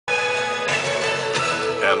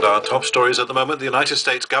And our top stories at the moment: the United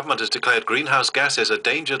States government has declared greenhouse gases a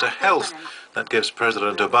danger to health. That gives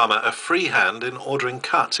President Obama a free hand in ordering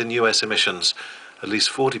cuts in US emissions. At least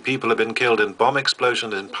 40 people have been killed in bomb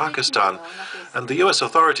explosions in Pakistan, and the US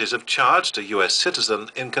authorities have charged a US citizen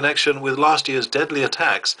in connection with last year's deadly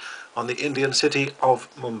attacks on the Indian city of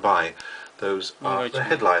Mumbai. Those are the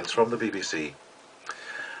headlines from the BBC.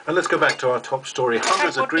 And let's go back to our top story.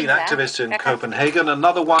 Hundreds of green activists in Copenhagen,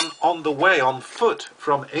 another one on the way on foot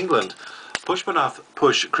from England. Pushpanath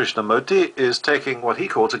Push Krishnamurti is taking what he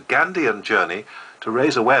calls a Gandhian journey to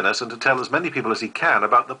raise awareness and to tell as many people as he can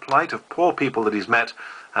about the plight of poor people that he's met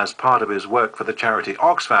as part of his work for the charity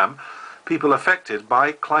Oxfam, people affected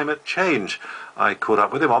by climate change. I caught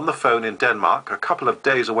up with him on the phone in Denmark, a couple of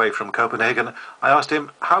days away from Copenhagen. I asked him,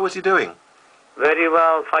 how was he doing? Very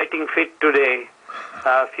well, fighting fit today.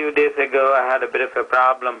 A few days ago I had a bit of a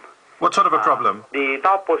problem. What sort of a problem? The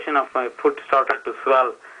top portion of my foot started to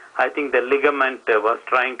swell. I think the ligament was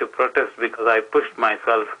trying to protest because I pushed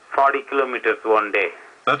myself 40 kilometers one day.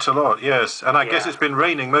 That's a lot, yes. And I guess it's been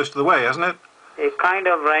raining most of the way, hasn't it? A kind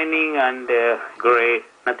of raining and grey,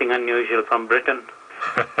 nothing unusual from Britain.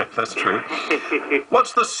 That's true.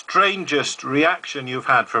 What's the strangest reaction you've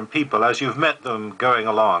had from people as you've met them going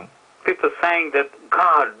along? People saying that,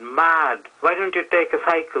 God, mad, why don't you take a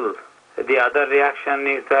cycle? The other reaction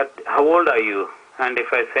is that, how old are you? And if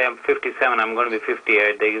I say I'm 57, I'm going to be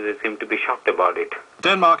 58, they seem to be shocked about it.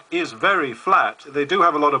 Denmark is very flat. They do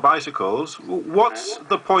have a lot of bicycles. What's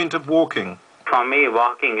the point of walking? For me,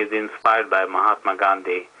 walking is inspired by Mahatma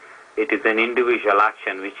Gandhi. It is an individual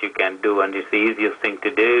action which you can do, and it's the easiest thing to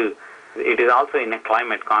do. It is also in a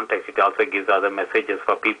climate context. It also gives other messages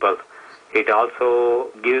for people. It also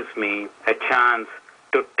gives me a chance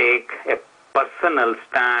to take a personal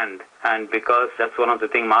stand, and because that's one of the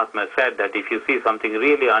things Mahatma said, that if you see something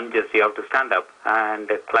really unjust, you have to stand up. And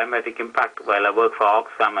the climatic impact, while I work for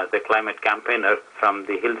Oxfam as a climate campaigner, from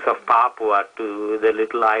the hills of Papua to the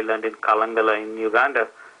little island in Kalangala in Uganda,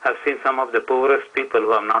 I've seen some of the poorest people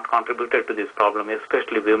who have not contributed to this problem,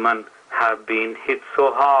 especially women, have been hit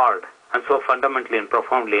so hard and so fundamentally and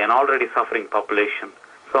profoundly, an already suffering population.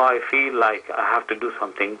 So I feel like I have to do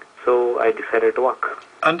something, so I decided to walk.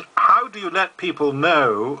 And how do you let people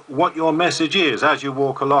know what your message is as you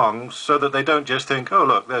walk along, so that they don't just think, oh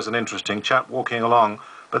look, there's an interesting chap walking along,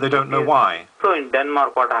 but they don't know why? So in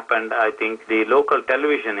Denmark what happened, I think the local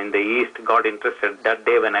television in the east got interested that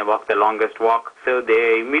day when I walked the longest walk. So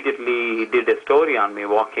they immediately did a story on me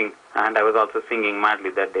walking, and I was also singing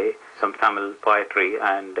madly that day, some Tamil poetry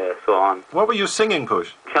and so on. What were you singing,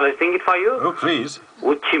 Push? Shall I sing it for you? Oh, please.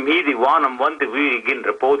 உச்சி மீதி வானம் வந்து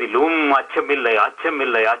வீழ்கின்ற போதிலும் அச்சமில்லை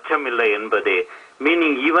அச்சமில்லை அச்சமில்லை என்பதே.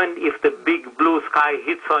 Meaning, even if the big blue sky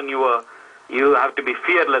hits on you, you have to be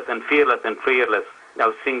fearless and fearless and fearless.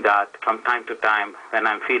 I'll sing that from time to time when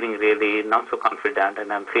I'm feeling really not so confident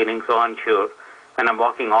and I'm feeling so unsure. When I'm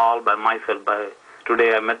walking all by myself. Today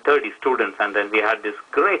I met 30 students, and then we had this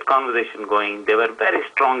great conversation going. They were very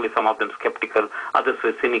strongly, some of them skeptical, others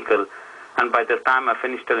were cynical. And by the time I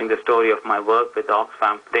finished telling the story of my work with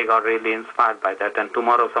Oxfam, they got really inspired by that. And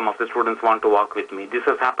tomorrow some of the students want to walk with me. This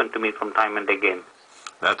has happened to me from time and again.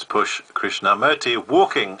 That's Push Krishnamurti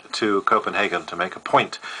walking to Copenhagen to make a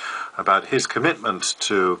point about his commitment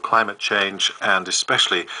to climate change and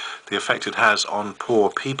especially the effect it has on poor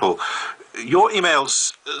people. Your emails,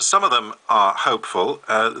 some of them are hopeful.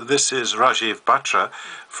 This is Rajiv Batra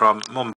from Mumbai.